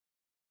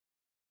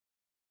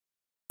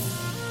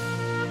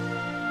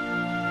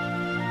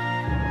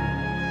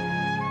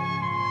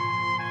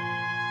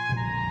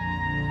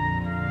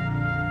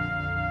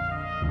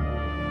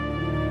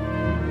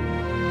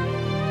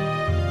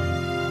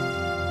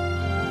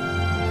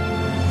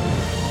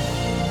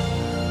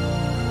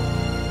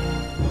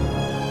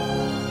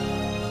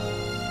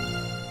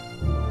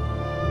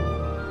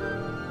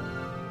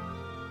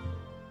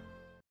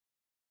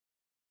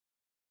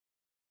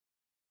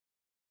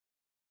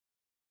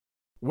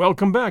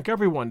Welcome back,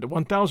 everyone, to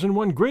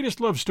 1001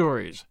 Greatest Love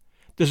Stories.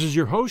 This is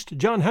your host,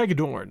 John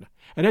Hagedorn,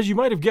 and as you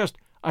might have guessed,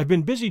 I've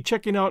been busy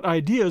checking out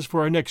ideas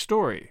for our next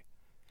story.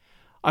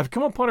 I've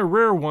come upon a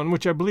rare one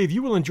which I believe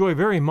you will enjoy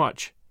very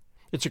much.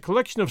 It's a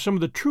collection of some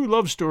of the true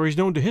love stories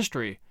known to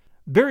history,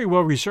 very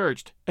well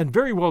researched and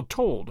very well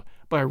told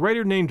by a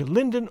writer named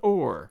Lyndon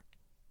Orr.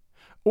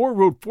 Orr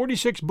wrote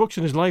 46 books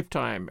in his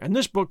lifetime, and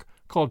this book,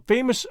 called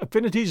Famous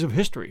Affinities of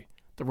History,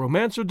 The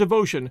Romance of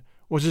Devotion,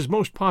 was his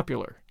most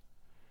popular.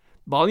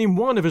 Volume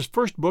 1 of his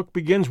first book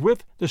begins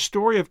with the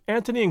story of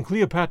Antony and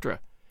Cleopatra,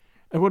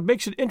 and what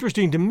makes it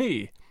interesting to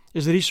me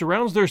is that he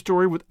surrounds their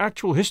story with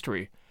actual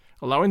history,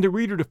 allowing the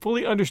reader to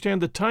fully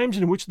understand the times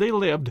in which they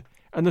lived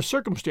and the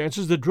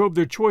circumstances that drove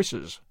their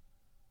choices.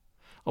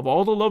 Of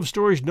all the love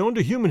stories known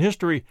to human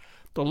history,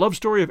 the love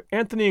story of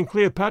Antony and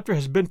Cleopatra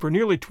has been for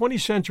nearly 20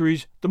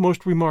 centuries the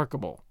most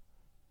remarkable.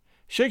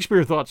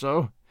 Shakespeare thought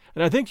so,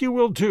 and I think you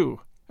will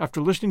too,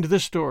 after listening to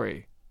this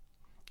story.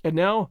 And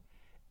now,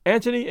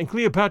 Antony and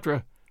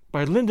Cleopatra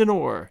by Lyndon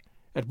Orr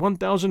at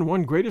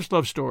 1001 Greatest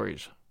Love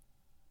Stories.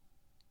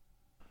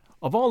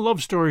 Of all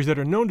love stories that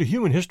are known to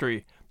human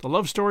history, the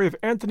love story of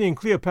Antony and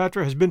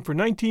Cleopatra has been for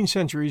 19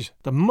 centuries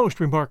the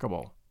most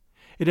remarkable.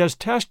 It has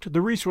tasked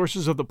the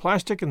resources of the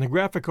plastic and the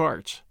graphic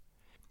arts.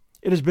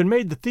 It has been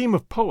made the theme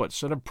of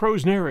poets and of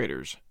prose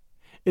narrators.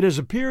 It has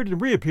appeared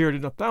and reappeared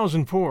in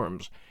 1,000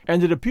 forms,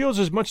 and it appeals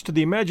as much to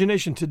the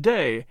imagination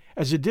today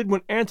as it did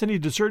when Antony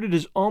deserted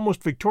his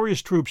almost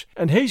victorious troops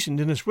and hastened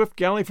in a swift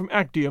galley from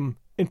Actium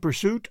in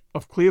pursuit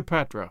of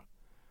Cleopatra.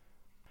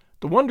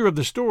 The wonder of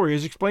the story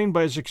is explained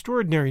by its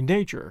extraordinary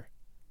nature.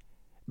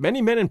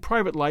 Many men in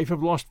private life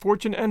have lost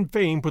fortune and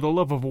fame for the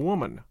love of a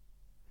woman.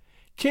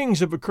 Kings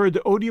have incurred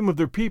the odium of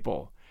their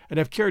people, and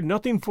have cared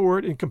nothing for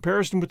it in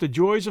comparison with the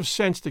joys of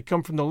sense that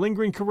come from the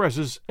lingering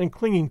caresses and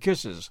clinging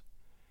kisses.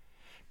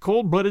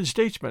 Cold-blooded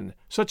statesmen,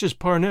 such as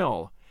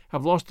Parnell,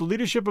 have lost the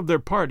leadership of their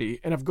party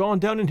and have gone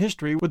down in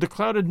history with a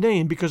clouded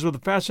name because of the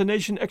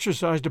fascination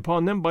exercised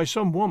upon them by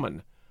some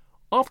woman,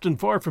 often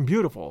far from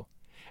beautiful,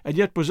 and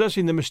yet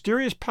possessing the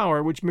mysterious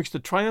power which makes the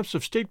triumphs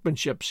of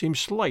statesmanship seem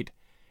slight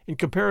in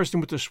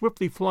comparison with the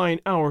swiftly flying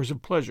hours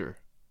of pleasure.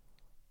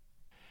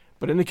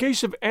 But in the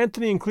case of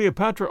Antony and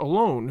Cleopatra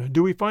alone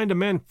do we find a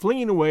man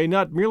flinging away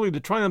not merely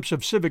the triumphs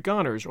of civic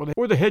honors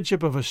or the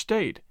headship of a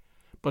state,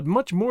 but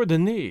much more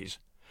than these,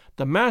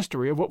 the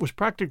mastery of what was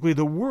practically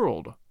the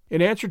world, in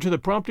answer to the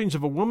promptings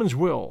of a woman's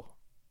will.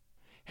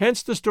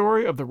 Hence the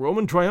story of the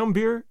Roman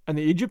triumvir and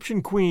the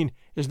Egyptian queen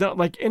is not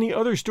like any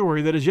other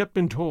story that has yet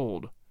been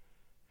told.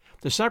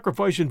 The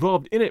sacrifice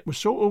involved in it was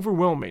so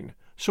overwhelming,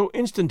 so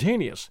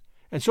instantaneous,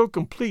 and so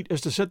complete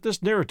as to set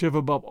this narrative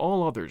above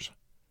all others.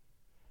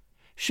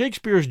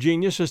 Shakespeare's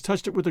genius has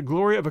touched it with the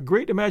glory of a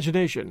great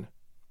imagination.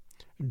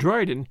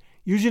 Dryden,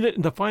 using it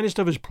in the finest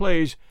of his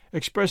plays,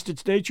 expressed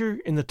its nature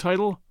in the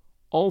title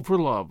All for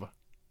Love.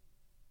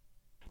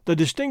 The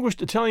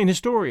distinguished Italian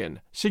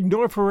historian,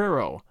 Signor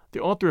Ferrero,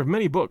 the author of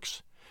many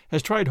books,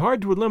 has tried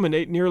hard to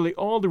eliminate nearly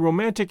all the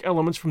romantic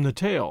elements from the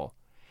tale,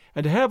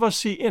 and to have us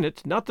see in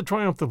it not the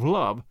triumph of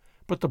love,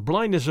 but the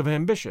blindness of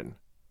ambition.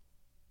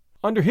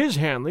 Under his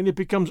handling it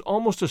becomes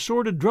almost a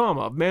sordid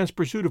drama of man's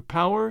pursuit of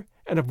power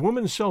and of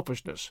woman's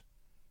selfishness.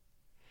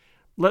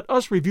 Let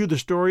us review the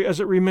story as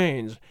it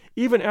remains,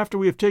 even after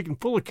we have taken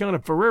full account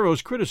of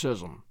Ferrero's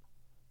criticism.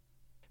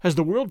 Has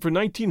the world for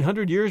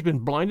 1900 years been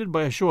blinded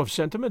by a show of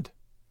sentiment?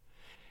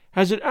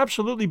 Has it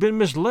absolutely been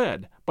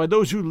misled by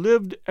those who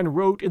lived and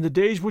wrote in the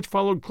days which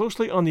followed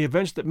closely on the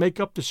events that make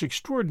up this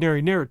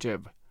extraordinary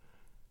narrative?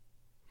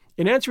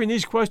 In answering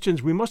these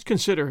questions, we must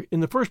consider,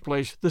 in the first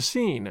place, the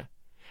scene,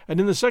 and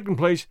in the second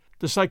place,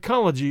 the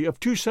psychology of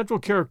two central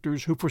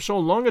characters who for so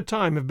long a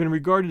time have been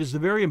regarded as the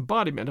very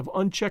embodiment of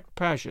unchecked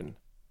passion.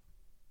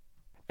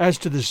 As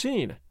to the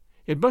scene,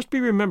 it must be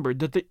remembered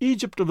that the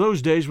Egypt of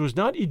those days was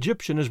not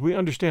Egyptian as we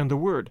understand the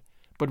word,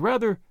 but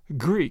rather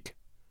Greek.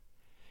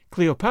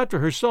 Cleopatra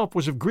herself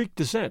was of Greek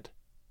descent.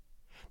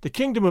 The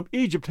kingdom of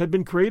Egypt had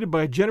been created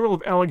by a general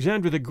of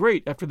Alexander the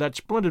Great after that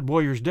splendid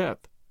warrior's death.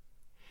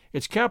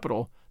 Its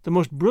capital, the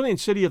most brilliant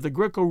city of the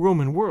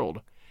Greco-Roman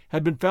world,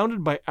 had been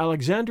founded by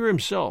Alexander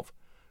himself,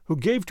 who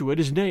gave to it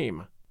his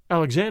name,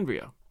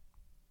 Alexandria.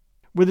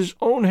 With his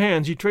own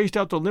hands he traced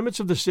out the limits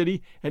of the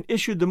city and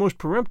issued the most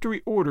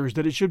peremptory orders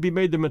that it should be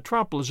made the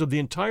metropolis of the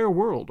entire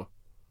world.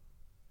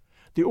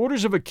 The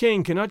orders of a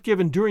king cannot give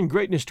enduring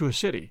greatness to a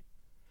city,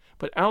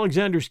 but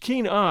Alexander's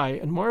keen eye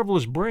and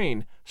marvelous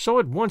brain saw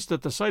at once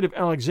that the site of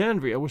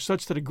Alexandria was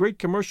such that a great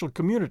commercial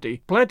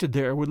community planted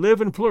there would live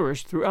and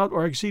flourish throughout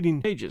our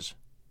exceeding ages.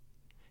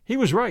 He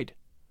was right,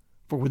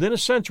 for within a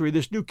century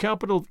this new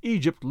capital of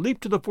Egypt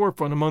leaped to the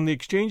forefront among the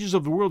exchanges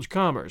of the world's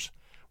commerce,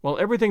 while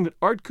everything that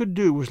art could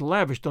do was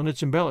lavished on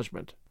its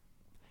embellishment.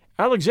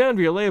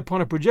 Alexandria lay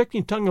upon a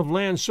projecting tongue of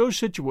land so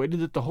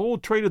situated that the whole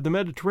trade of the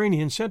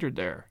Mediterranean centered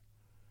there.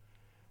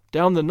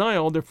 Down the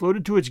Nile there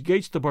floated to its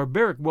gates the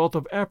barbaric wealth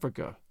of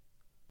Africa.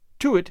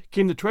 To it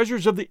came the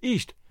treasures of the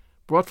East,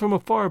 brought from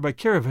afar by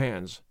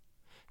caravans,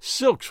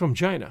 silks from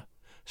China,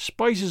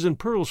 spices and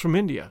pearls from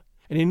India,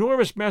 and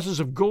enormous masses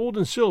of gold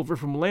and silver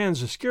from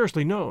lands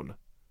scarcely known.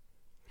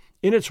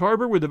 In its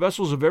harbor were the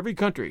vessels of every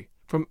country,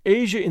 from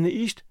Asia in the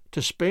east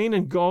to Spain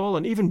and Gaul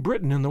and even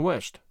Britain in the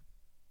west.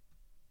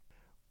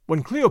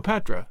 When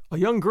Cleopatra, a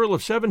young girl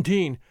of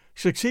 17,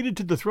 succeeded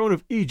to the throne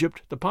of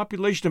Egypt, the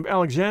population of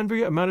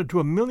Alexandria amounted to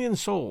 1,000,000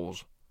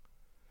 souls.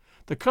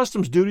 The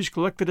customs duties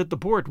collected at the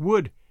port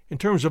would, in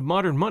terms of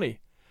modern money,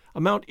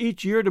 amount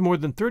each year to more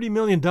than $30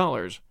 million,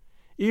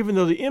 even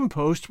though the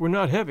imposts were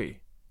not heavy.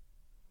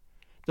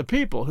 The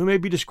people, who may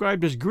be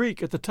described as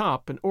Greek at the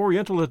top and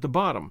Oriental at the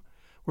bottom,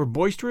 were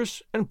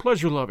boisterous and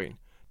pleasure-loving,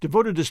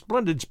 devoted to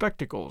splendid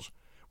spectacles,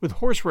 with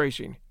horse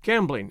racing,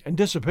 gambling, and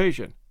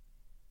dissipation.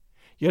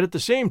 Yet at the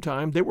same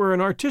time they were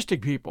an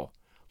artistic people,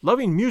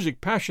 loving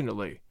music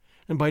passionately,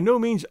 and by no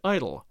means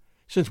idle,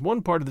 since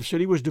one part of the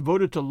city was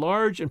devoted to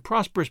large and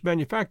prosperous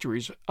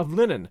manufactories of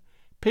linen,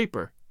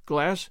 paper,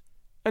 glass,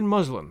 and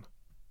muslin.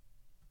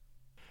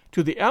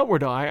 To the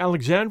outward eye,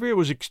 Alexandria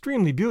was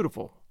extremely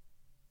beautiful.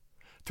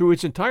 Through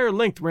its entire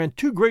length ran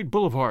 2 great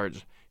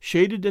boulevards,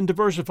 shaded and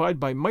diversified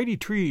by mighty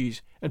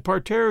trees and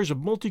parterres of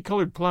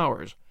multicolored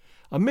flowers,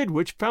 amid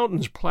which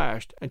fountains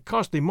plashed and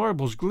costly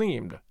marbles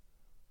gleamed.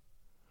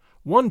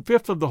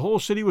 1/5 of the whole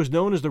city was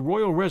known as the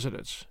royal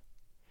residence.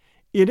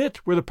 In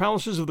it were the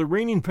palaces of the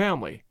reigning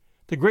family,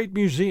 the great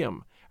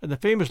museum, and the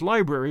famous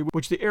library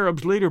which the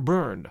Arabs later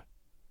burned.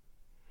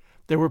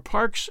 There were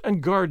parks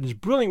and gardens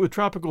brilliant with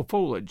tropical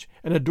foliage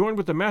and adorned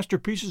with the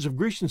masterpieces of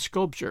Grecian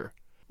sculpture,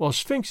 while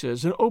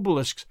sphinxes and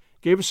obelisks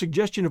gave a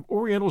suggestion of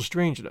oriental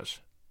strangeness.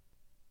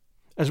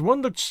 As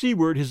one looked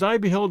seaward, his eye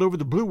beheld over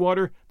the blue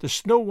water the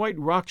snow-white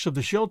rocks of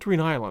the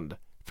sheltering island,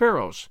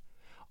 Pharos,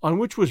 on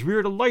which was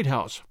reared a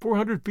lighthouse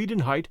 400 feet in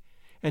height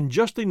and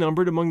justly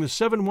numbered among the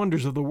 7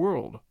 wonders of the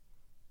world.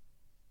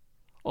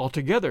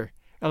 Altogether,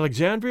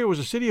 Alexandria was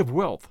a city of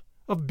wealth,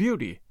 of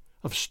beauty,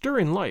 of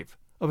stirring life,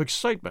 of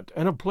excitement,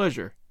 and of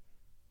pleasure.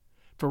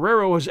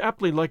 Ferrero has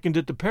aptly likened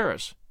it to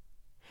Paris,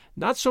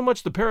 not so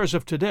much the Paris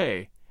of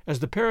today as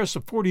the Paris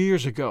of 40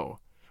 years ago,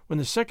 when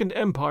the Second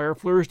Empire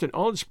flourished in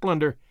all its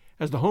splendor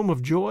as the home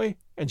of joy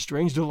and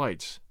strange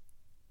delights.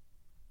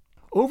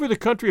 Over the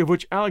country of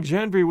which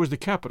Alexandria was the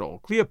capital,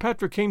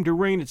 Cleopatra came to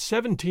reign at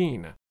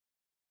 17.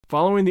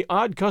 Following the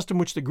odd custom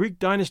which the Greek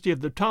dynasty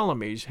of the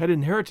Ptolemies had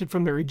inherited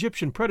from their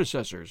Egyptian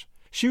predecessors,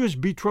 she was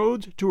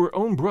betrothed to her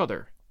own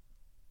brother.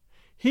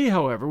 He,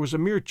 however, was a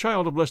mere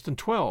child of less than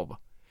 12,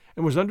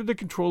 and was under the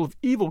control of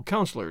evil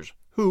counselors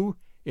who,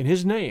 in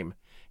his name,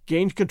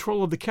 gained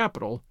control of the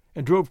capital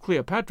and drove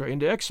Cleopatra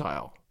into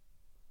exile.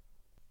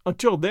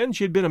 Until then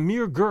she had been a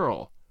mere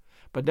girl,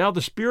 but now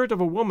the spirit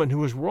of a woman who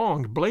was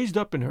wronged blazed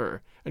up in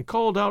her and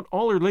called out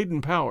all her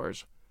latent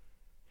powers.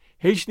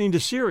 Hastening to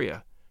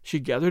Syria, she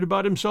gathered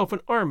about himself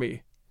an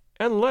army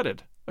and led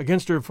it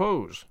against her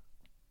foes.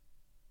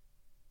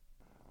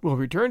 We'll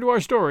return to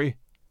our story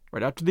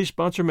right after these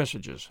sponsor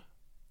messages.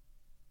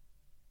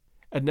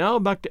 And now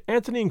back to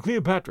Antony and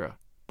Cleopatra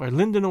by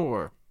Lyndon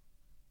Orr.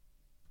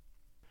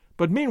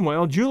 But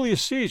meanwhile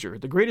Julius Caesar,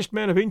 the greatest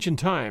man of ancient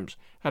times,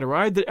 had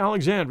arrived at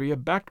Alexandria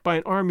backed by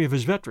an army of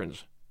his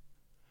veterans.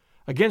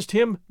 Against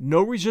him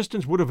no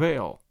resistance would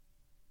avail.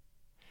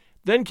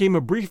 Then came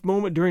a brief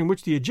moment during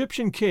which the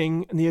Egyptian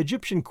king and the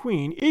Egyptian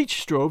queen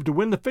each strove to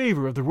win the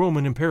favor of the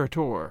Roman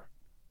imperator.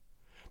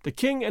 The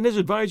king and his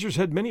advisers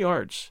had many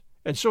arts,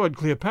 and so had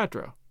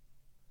Cleopatra.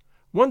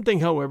 One thing,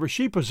 however,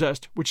 she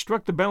possessed which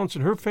struck the balance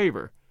in her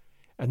favor,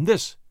 and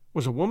this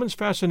was a woman's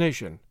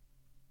fascination.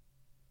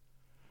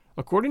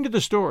 According to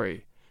the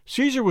story,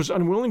 Caesar was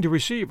unwilling to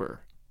receive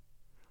her.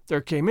 There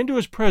came into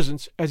his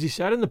presence, as he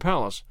sat in the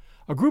palace,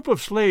 a group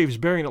of slaves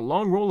bearing a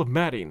long roll of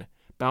matting,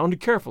 bound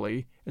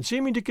carefully and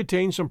seeming to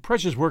contain some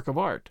precious work of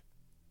art.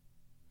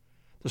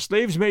 The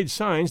slaves made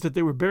signs that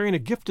they were bearing a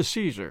gift to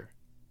Caesar.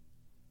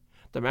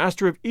 The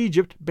master of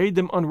Egypt bade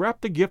them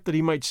unwrap the gift that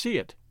he might see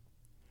it.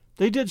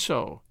 They did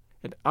so,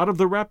 and out of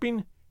the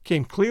wrapping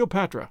came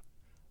Cleopatra,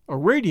 a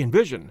radiant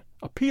vision,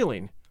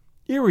 appealing,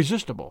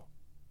 irresistible.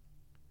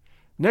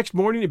 Next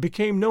morning it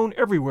became known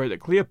everywhere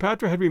that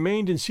Cleopatra had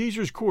remained in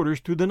Caesar's quarters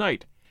through the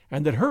night,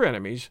 and that her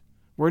enemies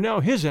were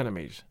now his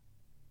enemies.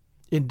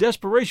 In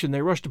desperation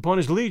they rushed upon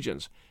his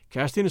legions,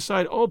 casting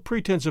aside all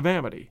pretense of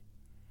amity.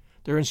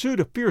 There ensued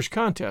a fierce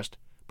contest,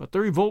 but the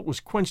revolt was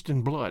quenched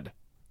in blood.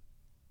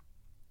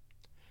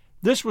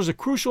 This was a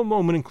crucial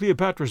moment in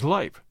Cleopatra's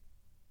life.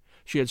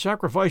 She had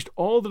sacrificed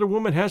all that a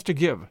woman has to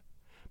give,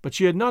 but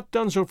she had not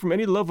done so from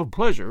any love of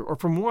pleasure or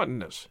from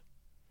wantonness.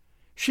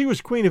 She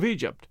was queen of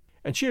Egypt,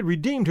 and she had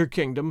redeemed her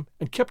kingdom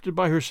and kept it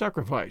by her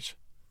sacrifice.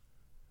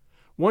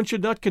 One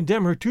should not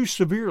condemn her too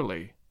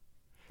severely.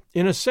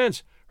 In a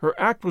sense, her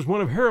act was one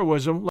of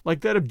heroism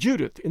like that of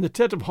Judith in the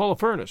tent of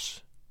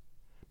Holofernes.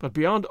 But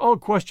beyond all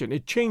question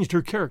it changed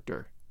her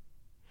character.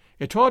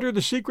 It taught her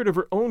the secret of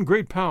her own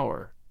great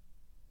power.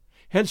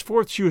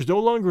 Henceforth she was no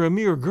longer a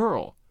mere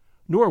girl,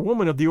 nor a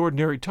woman of the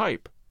ordinary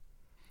type.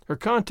 Her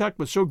contact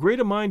with so great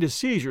a mind as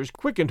Caesar's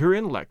quickened her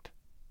intellect.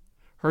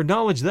 Her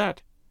knowledge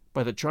that,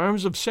 by the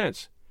charms of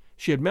sense,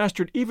 she had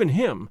mastered even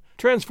him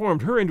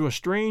transformed her into a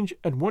strange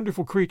and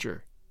wonderful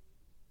creature.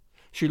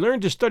 She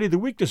learned to study the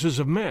weaknesses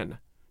of men,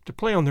 to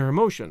play on their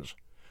emotions,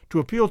 to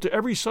appeal to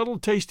every subtle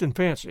taste and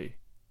fancy.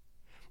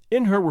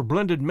 In her were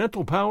blended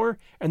mental power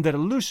and that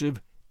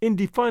elusive,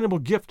 indefinable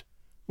gift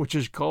which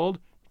is called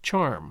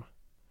charm.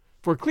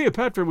 For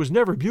Cleopatra was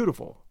never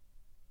beautiful.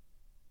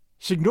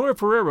 Signor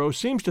Ferrero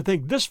seems to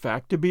think this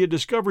fact to be a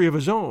discovery of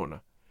his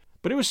own,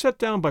 but it was set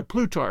down by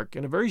Plutarch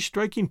in a very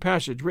striking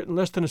passage written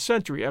less than a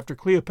century after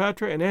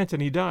Cleopatra and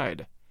Antony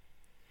died.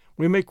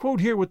 We may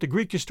quote here what the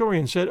Greek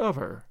historian said of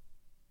her.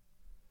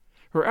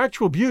 Her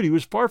actual beauty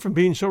was far from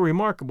being so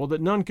remarkable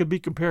that none could be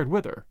compared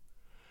with her,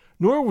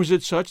 nor was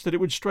it such that it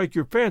would strike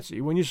your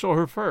fancy when you saw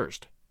her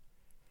first.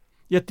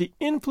 Yet the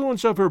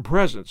influence of her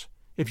presence,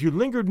 if you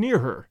lingered near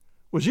her,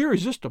 was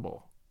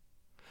irresistible.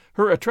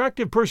 Her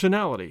attractive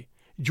personality,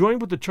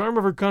 joined with the charm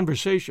of her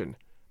conversation,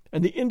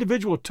 and the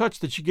individual touch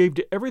that she gave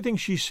to everything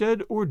she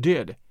said or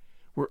did,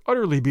 were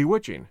utterly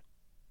bewitching.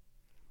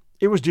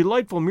 It was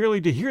delightful merely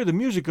to hear the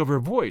music of her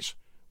voice,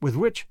 with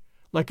which,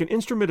 like an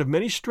instrument of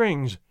many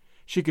strings,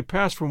 she could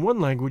pass from one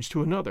language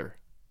to another.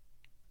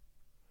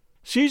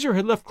 Caesar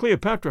had left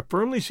Cleopatra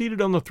firmly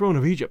seated on the throne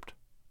of Egypt.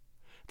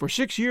 For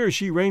 6 years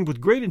she reigned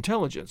with great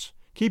intelligence,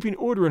 keeping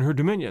order in her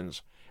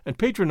dominions, and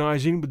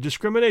patronizing with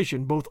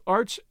discrimination both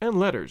arts and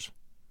letters.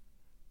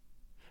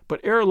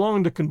 But ere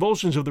long the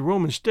convulsions of the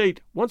Roman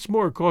state once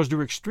more caused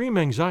her extreme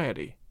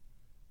anxiety.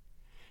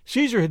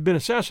 Caesar had been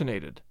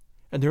assassinated,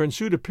 and there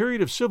ensued a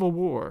period of civil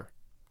war.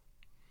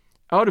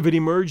 Out of it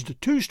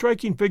emerged 2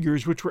 striking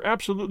figures which were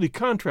absolutely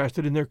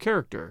contrasted in their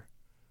character.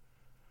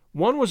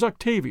 One was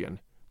Octavian,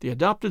 the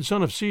adopted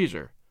son of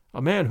Caesar,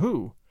 a man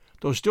who,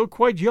 though still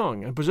quite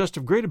young and possessed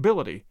of great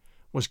ability,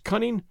 was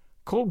cunning,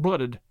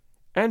 cold-blooded,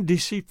 and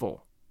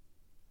deceitful.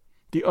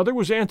 The other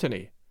was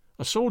Antony,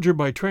 a soldier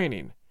by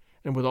training,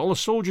 and with all a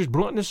soldier's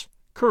bluntness,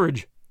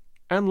 courage,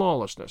 and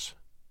lawlessness.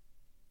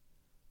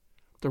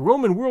 The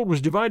Roman world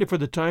was divided for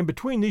the time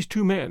between these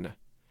 2 men,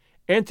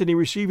 Antony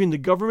receiving the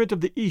government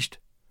of the East,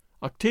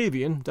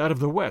 Octavian that of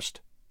the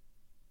West.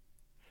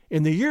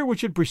 In the year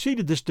which had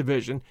preceded this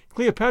division,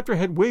 Cleopatra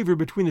had wavered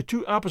between the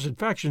 2 opposite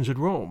factions at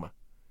Rome.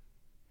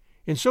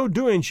 In so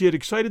doing she had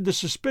excited the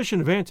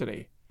suspicion of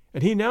Antony,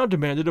 and he now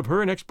demanded of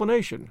her an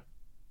explanation.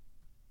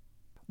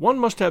 One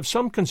must have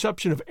some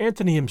conception of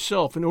Antony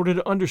himself in order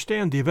to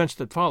understand the events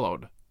that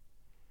followed.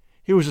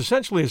 He was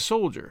essentially a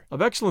soldier,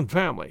 of excellent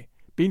family,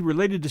 being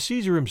related to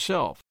Caesar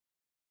himself.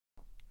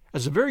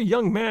 As a very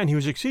young man he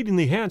was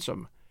exceedingly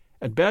handsome,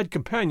 and bad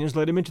companions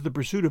led him into the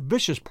pursuit of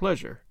vicious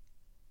pleasure.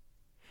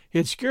 He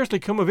had scarcely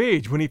come of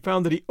age when he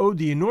found that he owed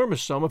the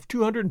enormous sum of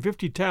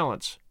 250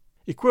 talents,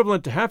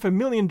 equivalent to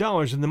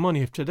 $500,000 in the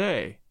money of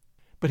today.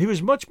 But he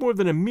was much more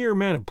than a mere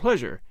man of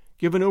pleasure,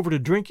 given over to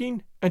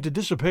drinking and to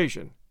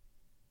dissipation.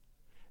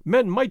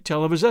 Men might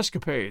tell of his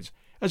escapades,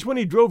 as when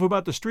he drove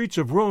about the streets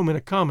of Rome in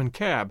a common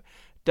cab,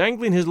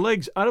 dangling his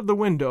legs out of the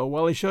window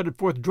while he shouted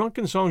forth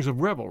drunken songs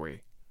of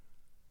revelry.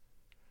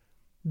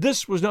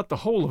 This was not the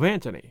whole of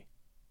Antony.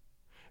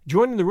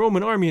 Joining the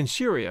Roman army in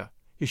Syria,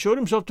 he showed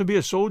himself to be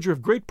a soldier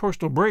of great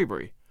personal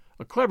bravery,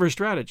 a clever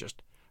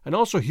strategist, and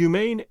also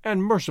humane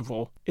and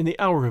merciful in the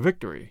hour of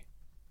victory.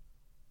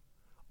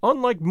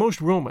 Unlike most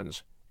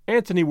Romans,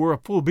 Antony wore a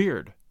full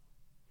beard.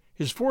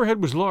 His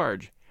forehead was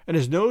large, and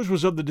his nose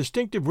was of the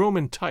distinctive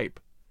Roman type.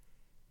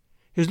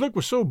 His look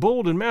was so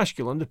bold and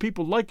masculine that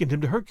people likened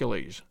him to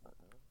Hercules.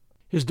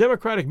 His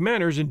democratic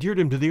manners endeared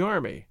him to the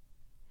army.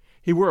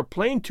 He wore a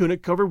plain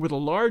tunic covered with a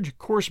large,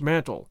 coarse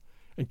mantle,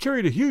 and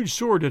carried a huge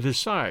sword at his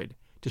side,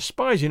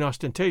 despising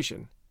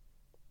ostentation.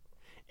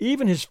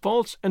 Even his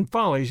faults and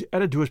follies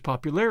added to his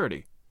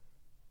popularity.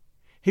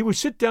 He would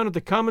sit down at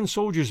the common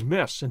soldiers'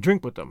 mess and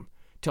drink with them,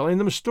 telling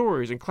them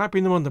stories and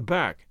clapping them on the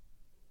back.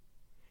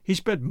 He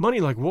spent money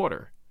like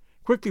water,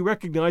 quickly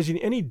recognizing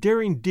any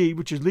daring deed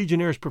which his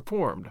legionaries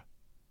performed.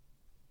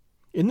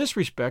 In this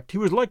respect he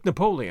was like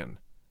Napoleon,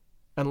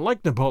 and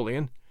like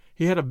Napoleon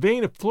he had a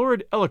vein of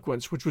florid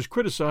eloquence which was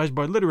criticized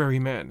by literary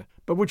men,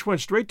 but which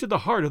went straight to the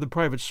heart of the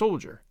private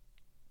soldier.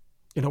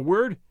 In a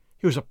word,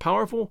 he was a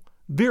powerful,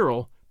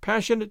 virile,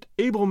 passionate,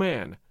 able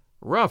man,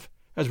 rough,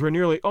 as were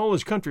nearly all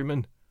his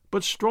countrymen,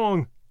 but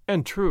strong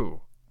and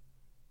true.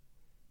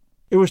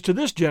 It was to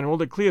this general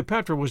that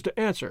Cleopatra was to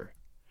answer,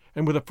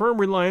 and with a firm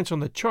reliance on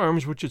the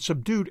charms which had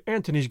subdued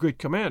Antony's great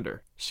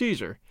commander,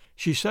 Caesar,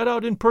 she set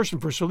out in person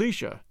for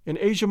Cilicia, in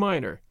Asia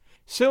Minor,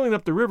 sailing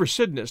up the river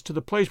Cydnus to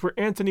the place where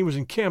Antony was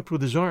encamped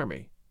with his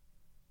army.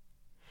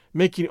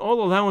 Making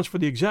all allowance for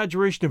the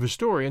exaggeration of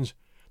historians,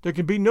 there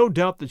can be no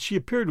doubt that she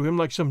appeared to him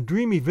like some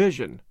dreamy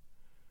vision.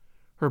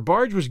 Her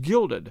barge was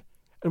gilded,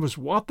 and was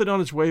wafted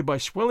on its way by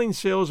swelling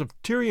sails of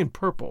Tyrian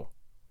purple.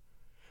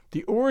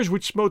 The oars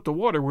which smote the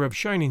water were of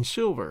shining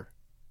silver.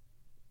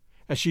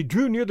 As she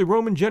drew near the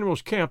Roman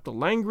general's camp, the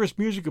languorous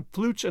music of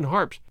flutes and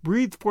harps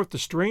breathed forth the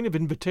strain of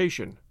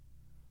invitation.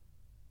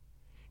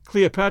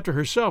 Cleopatra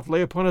herself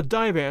lay upon a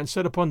divan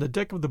set upon the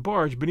deck of the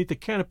barge beneath a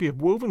canopy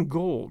of woven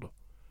gold.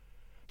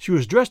 She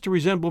was dressed to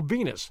resemble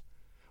Venus,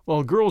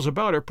 while girls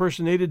about her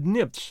personated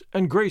nymphs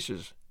and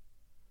graces.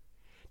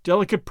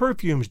 Delicate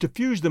perfumes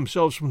diffused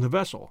themselves from the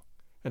vessel,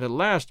 and at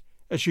last,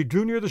 as she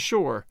drew near the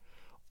shore,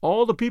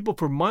 all the people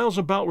for miles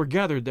about were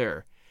gathered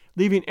there,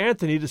 leaving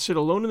Antony to sit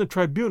alone in the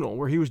tribunal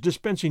where he was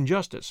dispensing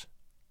justice.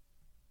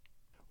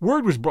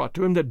 Word was brought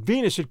to him that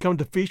Venus had come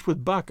to feast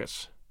with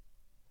Bacchus.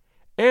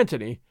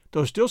 Antony,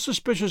 though still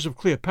suspicious of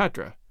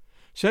Cleopatra,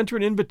 sent her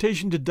an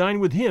invitation to dine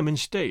with him in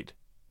state.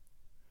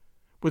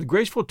 With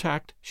graceful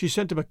tact, she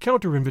sent him a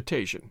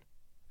counter-invitation,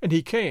 and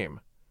he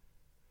came.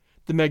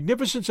 The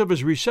magnificence of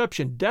his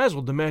reception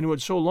dazzled the man who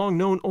had so long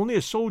known only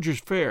a soldier's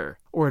fare,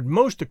 or at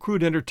most the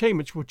crude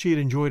entertainments which he had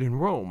enjoyed in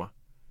Rome.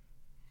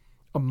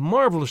 A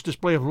marvelous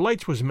display of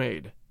lights was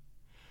made.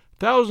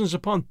 Thousands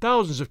upon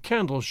thousands of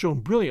candles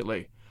shone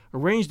brilliantly,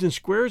 arranged in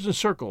squares and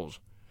circles,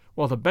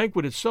 while the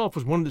banquet itself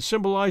was one that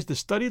symbolized the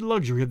studied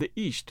luxury of the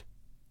East.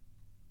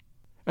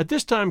 At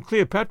this time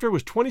Cleopatra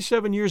was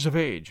 27 years of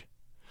age,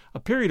 a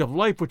period of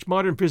life which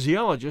modern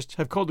physiologists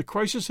have called the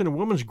crisis in a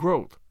woman's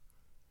growth.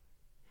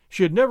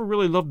 She had never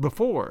really loved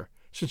before,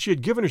 since she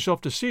had given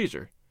herself to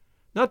Caesar,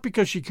 not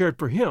because she cared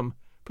for him,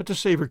 but to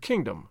save her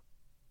kingdom.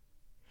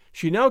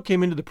 She now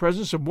came into the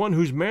presence of one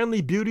whose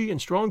manly beauty and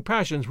strong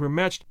passions were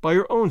matched by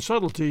her own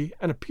subtlety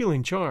and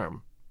appealing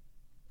charm.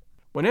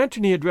 When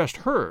Antony addressed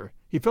her,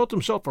 he felt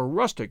himself a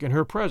rustic in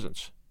her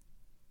presence.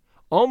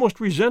 Almost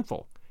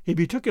resentful, he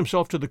betook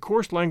himself to the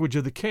coarse language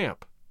of the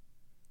camp.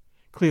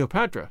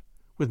 Cleopatra,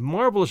 with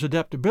marvelous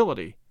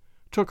adaptability,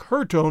 took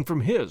her tone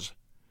from his,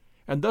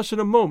 and thus in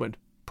a moment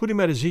put him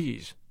at his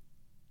ease.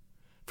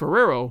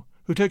 Ferrero,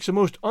 who takes a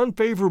most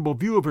unfavorable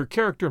view of her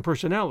character and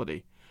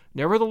personality,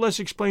 nevertheless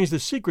explains the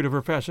secret of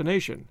her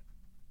fascination.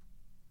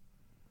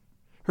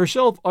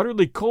 Herself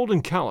utterly cold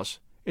and callous,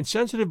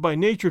 insensitive by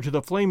nature to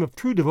the flame of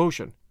true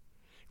devotion,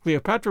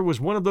 Cleopatra was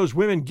one of those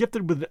women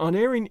gifted with an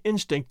unerring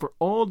instinct for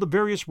all the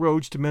various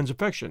roads to men's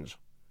affections.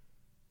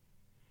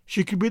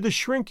 She could be the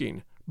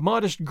shrinking,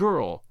 modest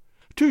girl,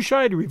 too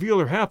shy to reveal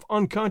her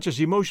half-unconscious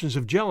emotions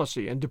of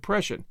jealousy and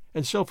depression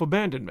and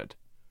self-abandonment,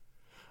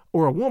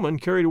 or a woman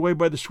carried away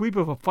by the sweep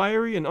of a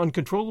fiery and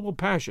uncontrollable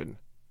passion.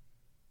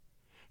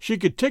 She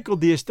could tickle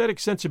the aesthetic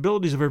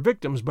sensibilities of her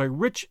victims by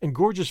rich and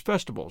gorgeous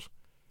festivals,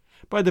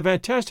 by the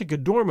fantastic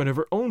adornment of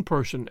her own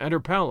person and her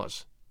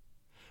palace,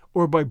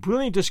 or by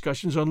brilliant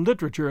discussions on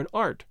literature and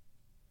art.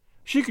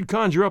 She could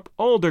conjure up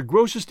all their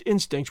grossest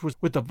instincts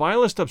with the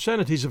vilest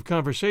obscenities of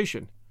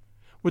conversation,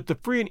 with the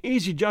free and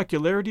easy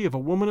jocularity of a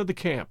woman of the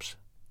camps.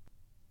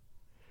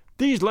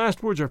 These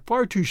last words are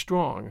far too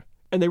strong,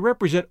 and they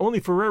represent only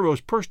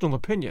Ferrero's personal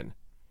opinion.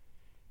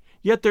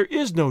 Yet there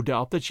is no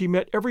doubt that she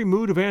met every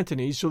mood of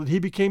Antony's so that he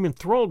became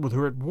enthralled with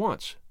her at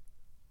once.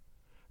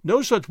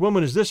 No such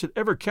woman as this had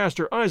ever cast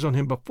her eyes on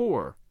him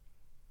before.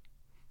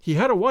 He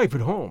had a wife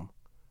at home,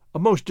 a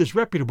most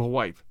disreputable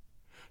wife,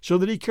 so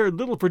that he cared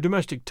little for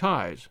domestic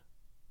ties.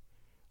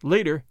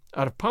 Later,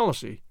 out of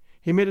policy,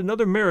 he made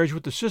another marriage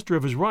with the sister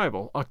of his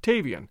rival,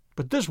 Octavian,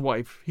 but this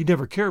wife he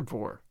never cared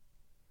for.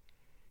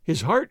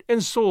 His heart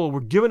and soul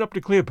were given up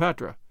to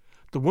Cleopatra,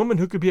 the woman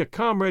who could be a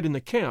comrade in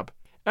the camp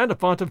and a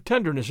font of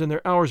tenderness in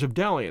their hours of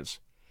dalliance,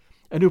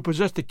 and who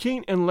possessed the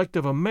keen intellect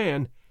of a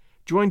man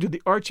joined to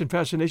the arts and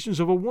fascinations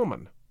of a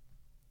woman.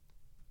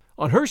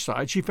 On her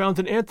side she found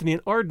in Antony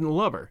an ardent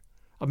lover,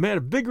 a man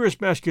of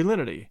vigorous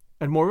masculinity,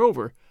 and,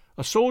 moreover,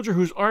 a soldier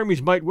whose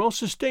armies might well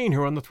sustain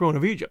her on the throne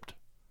of Egypt.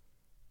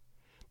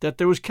 That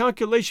there was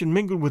calculation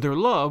mingled with her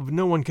love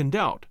no one can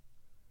doubt.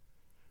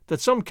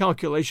 That some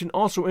calculation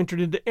also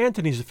entered into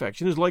Antony's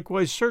affection is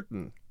likewise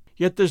certain,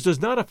 yet this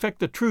does not affect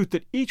the truth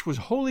that each was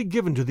wholly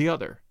given to the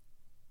other.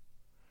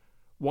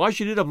 Why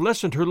should it have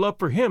lessened her love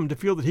for him to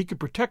feel that he could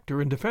protect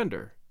her and defend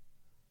her?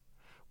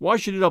 Why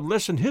should it have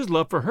lessened his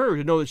love for her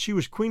to know that she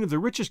was queen of the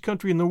richest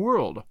country in the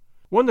world,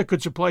 one that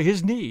could supply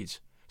his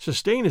needs,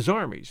 sustain his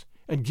armies,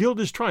 and gild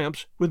his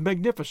triumphs with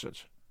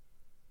magnificence?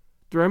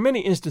 There are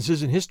many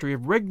instances in history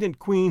of regnant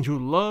queens who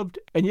loved,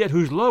 and yet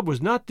whose love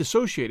was not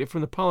dissociated from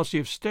the policy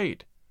of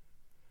state.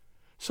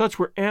 Such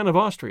were Anne of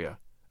Austria,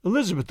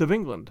 Elizabeth of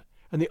England,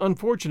 and the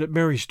unfortunate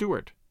Mary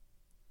Stuart.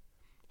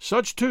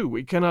 Such, too,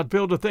 we cannot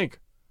fail to think,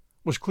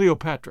 was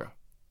Cleopatra.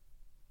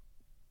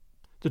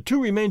 The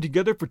two remained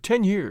together for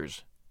 10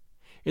 years.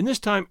 In this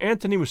time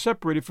Antony was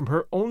separated from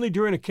her only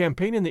during a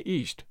campaign in the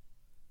East.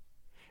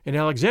 In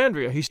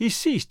Alexandria he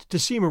ceased to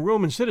seem a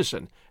Roman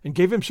citizen and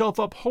gave himself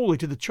up wholly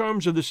to the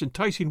charms of this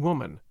enticing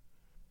woman.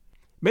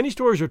 Many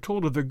stories are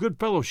told of their good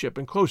fellowship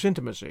and close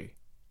intimacy.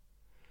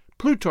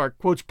 Plutarch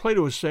quotes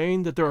Plato as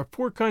saying that there are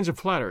 4 kinds of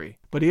flattery,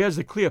 but he adds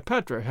that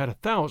Cleopatra had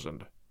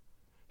 1,000.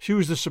 She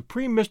was the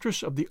supreme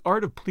mistress of the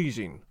art of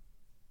pleasing.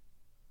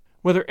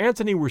 Whether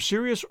Antony were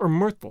serious or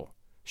mirthful,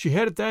 she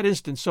had at that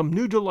instant some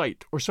new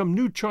delight or some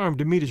new charm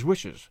to meet his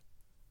wishes.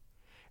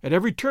 At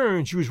every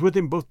turn she was with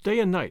him both day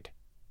and night.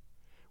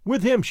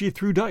 With him she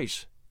threw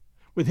dice.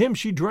 With him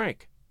she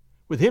drank.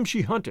 With him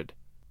she hunted.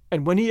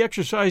 And when he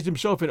exercised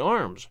himself in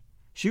arms,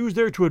 she was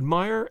there to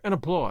admire and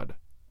applaud.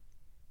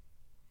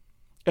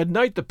 At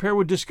night the pair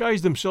would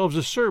disguise themselves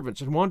as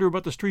servants and wander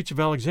about the streets of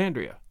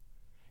Alexandria.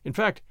 In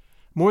fact,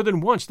 more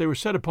than once they were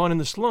set upon in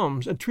the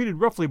slums and treated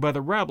roughly by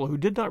the rabble who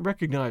did not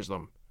recognize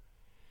them.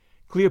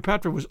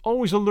 Cleopatra was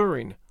always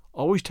alluring,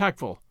 always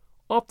tactful,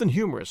 often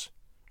humorous,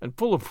 and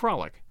full of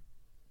frolic.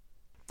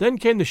 Then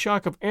came the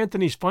shock of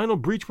Antony's final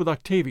breach with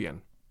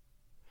Octavian.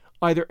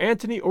 Either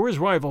Antony or his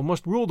rival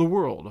must rule the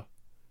world.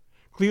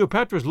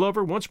 Cleopatra's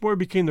lover once more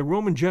became the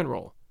Roman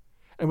general,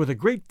 and with a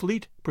great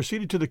fleet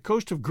proceeded to the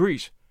coast of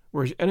Greece,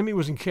 where his enemy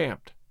was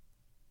encamped.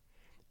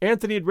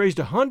 Antony had raised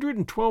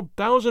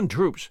 112,000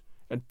 troops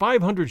and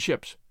 500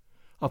 ships,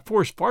 a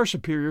force far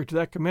superior to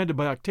that commanded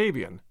by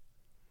Octavian.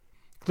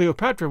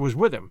 Cleopatra was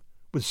with him,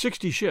 with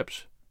 60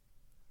 ships.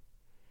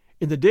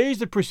 In the days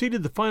that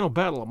preceded the final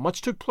battle,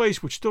 much took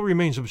place which still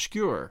remains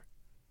obscure.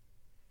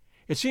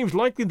 It seems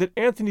likely that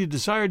Antony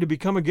desired to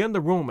become again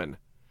the Roman,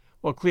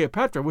 while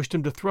Cleopatra wished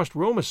him to thrust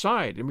Rome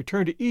aside and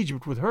return to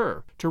Egypt with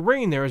her, to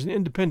reign there as an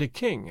independent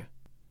king.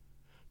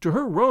 To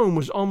her, Rome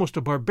was almost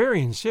a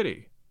barbarian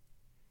city.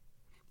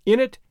 In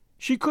it,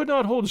 she could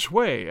not hold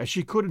sway as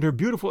she could in her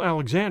beautiful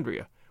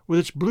Alexandria, with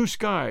its blue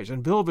skies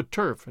and velvet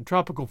turf and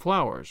tropical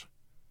flowers.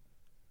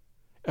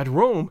 At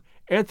Rome,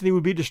 Antony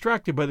would be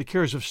distracted by the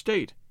cares of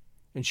state,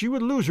 and she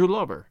would lose her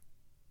lover.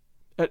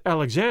 At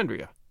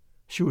Alexandria,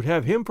 she would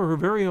have him for her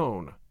very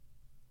own.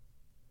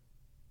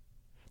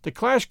 The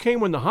clash came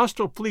when the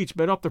hostile fleets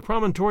met off the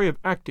promontory of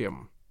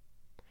Actium.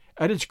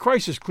 At its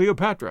crisis,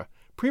 Cleopatra,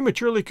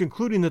 prematurely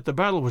concluding that the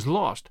battle was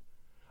lost,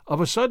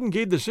 of a sudden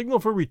gave the signal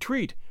for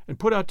retreat and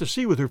put out to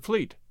sea with her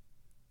fleet.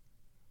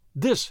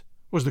 This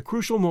was the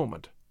crucial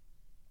moment.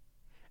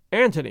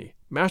 Antony,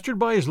 mastered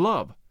by his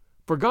love,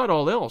 forgot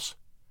all else,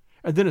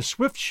 and then a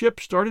swift ship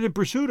started in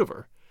pursuit of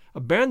her,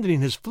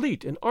 abandoning his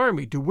fleet and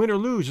army to win or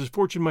lose as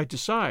fortune might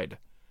decide.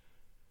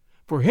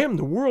 For him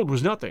the world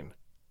was nothing.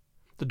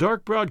 The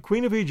dark-browed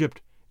Queen of Egypt,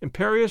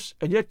 imperious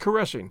and yet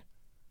caressing,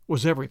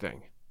 was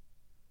everything.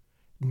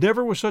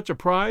 Never was such a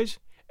prize,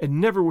 and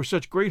never were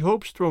such great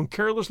hopes thrown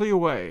carelessly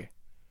away.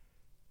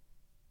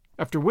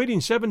 After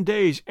waiting 7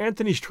 days,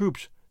 Antony's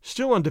troops,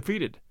 still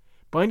undefeated,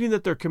 finding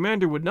that their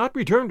commander would not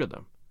return to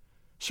them,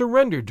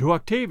 surrendered to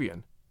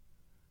Octavian,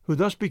 who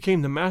thus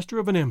became the master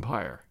of an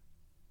empire.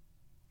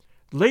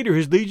 Later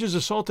his legions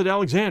assaulted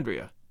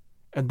Alexandria,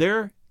 and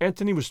there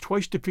Antony was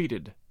twice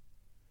defeated.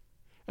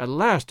 At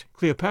last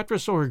Cleopatra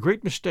saw her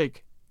great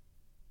mistake.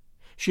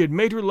 She had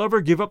made her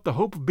lover give up the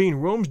hope of being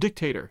Rome's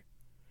dictator,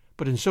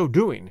 but in so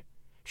doing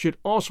she had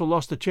also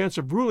lost the chance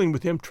of ruling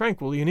with him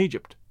tranquilly in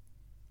Egypt.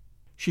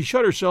 She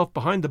shut herself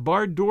behind the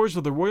barred doors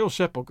of the royal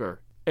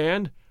sepulchre,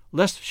 and,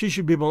 lest she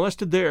should be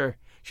molested there,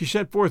 she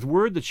sent forth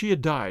word that she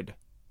had died.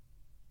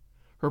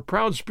 Her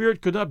proud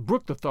spirit could not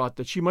brook the thought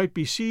that she might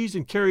be seized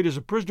and carried as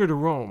a prisoner to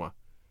Rome.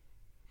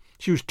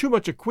 She was too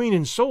much a queen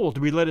in soul to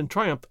be led in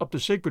triumph up the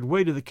sacred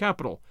way to the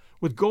Capitol,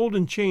 with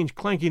golden chains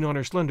clanking on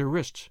her slender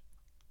wrists.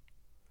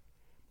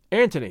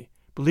 Antony,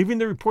 believing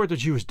the report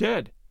that she was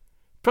dead,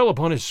 fell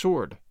upon his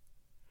sword.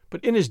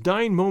 But in his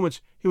dying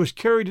moments he was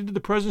carried into the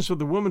presence of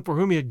the woman for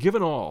whom he had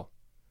given all.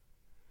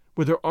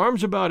 With her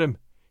arms about him,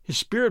 his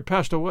spirit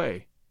passed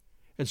away,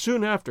 and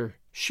soon after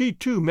she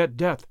too met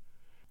death,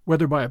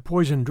 whether by a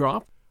poisoned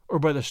drop or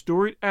by the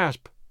storied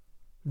asp,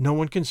 no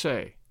one can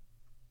say.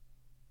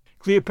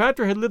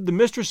 Cleopatra had lived the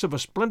mistress of a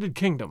splendid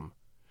kingdom.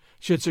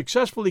 She had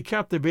successfully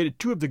captivated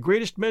 2 of the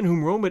greatest men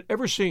whom Rome had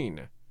ever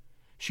seen.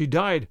 She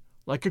died,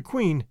 like a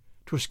queen,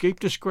 to escape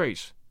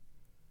disgrace.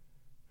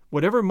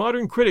 Whatever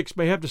modern critics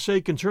may have to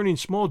say concerning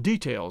small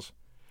details,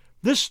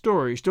 this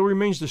story still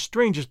remains the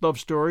strangest love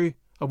story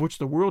of which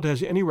the world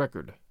has any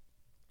record.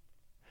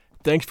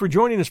 Thanks for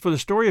joining us for the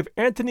story of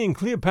Antony and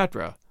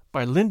Cleopatra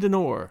by Lyndon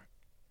Orr.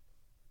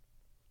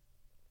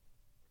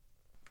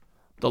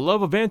 The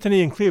love of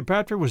Antony and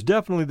Cleopatra was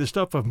definitely the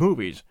stuff of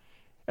movies,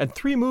 and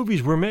 3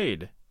 movies were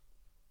made.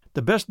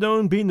 The best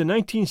known being the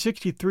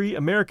 1963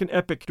 American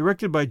epic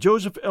directed by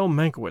Joseph L.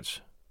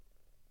 Mankiewicz,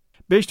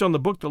 based on the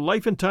book The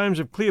Life and Times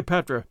of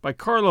Cleopatra by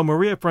Carlo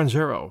Maria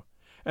Franzero,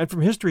 and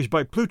from histories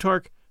by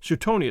Plutarch,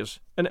 Suetonius,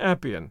 and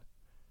Appian.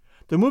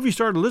 The movie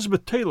starred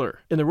Elizabeth Taylor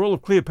in the role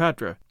of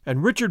Cleopatra,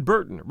 and Richard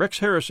Burton, Rex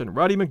Harrison,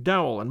 Roddy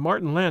McDowall, and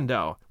Martin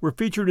Landau were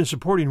featured in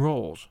supporting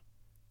roles.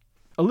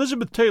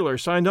 Elizabeth Taylor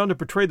signed on to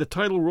portray the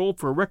title role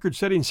for a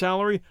record-setting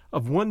salary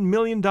of $1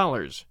 million,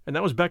 and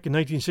that was back in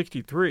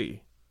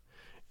 1963.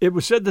 It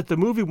was said that the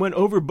movie went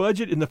over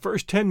budget in the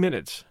first 10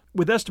 minutes,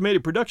 with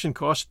estimated production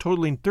costs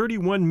totaling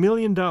 $31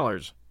 million.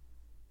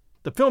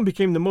 The film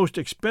became the most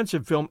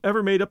expensive film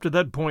ever made up to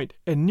that point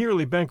and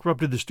nearly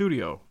bankrupted the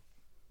studio.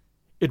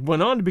 It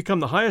went on to become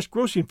the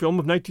highest-grossing film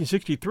of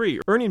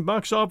 1963, earning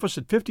box office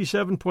at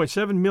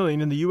 $57.7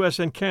 million in the U.S.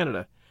 and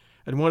Canada,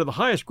 and one of the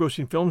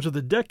highest-grossing films of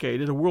the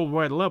decade at a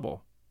worldwide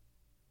level.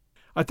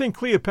 I think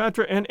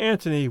Cleopatra and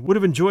Antony would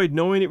have enjoyed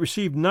knowing it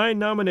received 9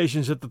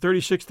 nominations at the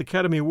 36th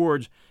Academy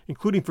Awards,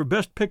 including for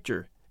Best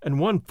Picture, and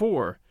won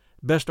 4,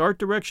 Best Art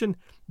Direction,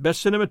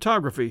 Best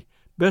Cinematography,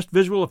 Best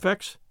Visual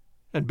Effects,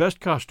 and Best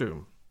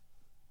Costume.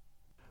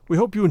 We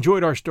hope you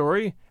enjoyed our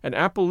story, and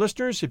Apple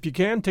listeners, if you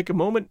can, take a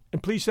moment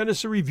and please send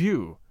us a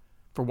review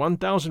for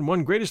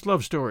 1001 Greatest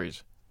Love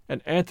Stories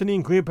and Antony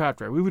and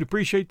Cleopatra. We would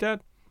appreciate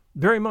that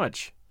very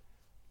much.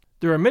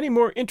 There are many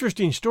more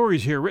interesting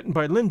stories here written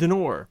by Lyndon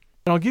Orr,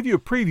 and I'll give you a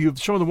preview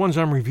of some of the ones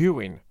I'm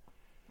reviewing.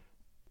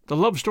 The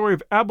love story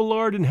of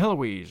Abelard and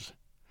Heloise.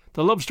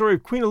 The love story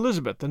of Queen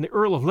Elizabeth and the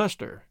Earl of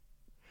Leicester.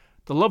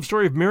 The love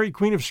story of Mary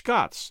Queen of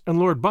Scots and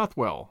Lord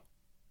Bothwell.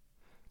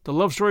 The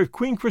love story of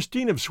Queen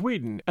Christine of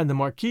Sweden and the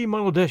Marquis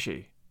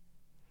Monaldeschi.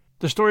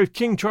 The story of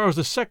King Charles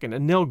II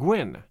and Nell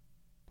Gwyn.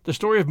 The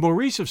story of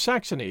Maurice of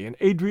Saxony and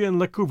Adrienne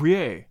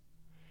Lecouvreur.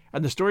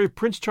 And the story of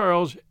Prince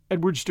Charles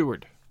Edward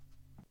Stuart.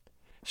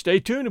 Stay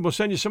tuned and we'll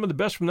send you some of the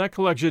best from that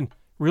collection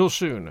real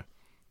soon.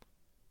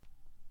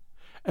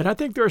 And I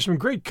think there are some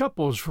great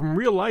couples from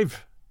real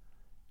life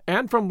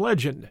and from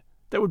legend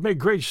that would make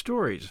great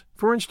stories.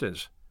 For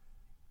instance,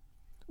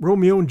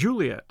 Romeo and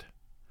Juliet,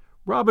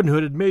 Robin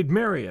Hood and Maid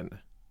Marian,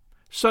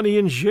 Sonny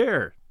and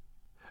Cher,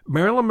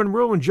 Marilyn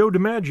Monroe and Joe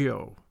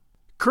DiMaggio,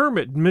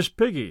 Kermit and Miss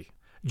Piggy,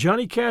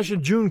 Johnny Cash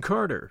and June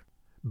Carter,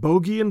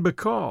 Bogey and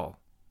Bacall,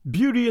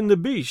 Beauty and the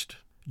Beast,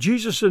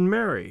 Jesus and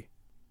Mary,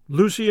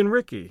 Lucy and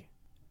Ricky,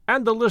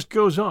 and the list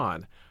goes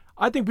on.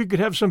 I think we could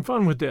have some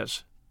fun with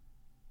this.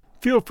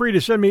 Feel free to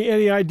send me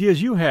any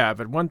ideas you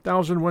have at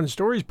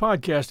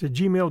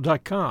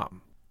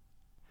 1001storiespodcast@gmail.com.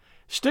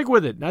 Stick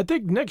with it, and I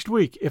think next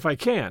week, if I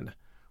can,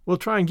 we'll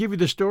try and give you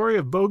the story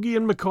of Bogey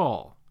and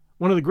Bacall,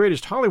 one of the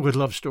greatest Hollywood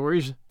love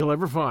stories you'll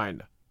ever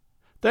find.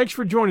 Thanks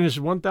for joining us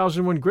at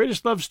 1001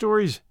 Greatest Love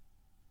Stories.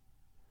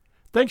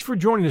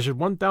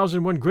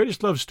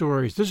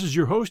 This is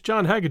your host,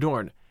 John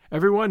Hagedorn.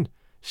 Everyone,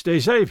 stay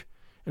safe,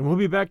 and we'll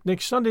be back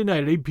next Sunday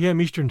night at 8 p.m.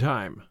 Eastern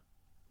Time.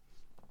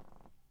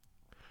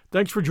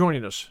 Thanks for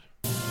joining us.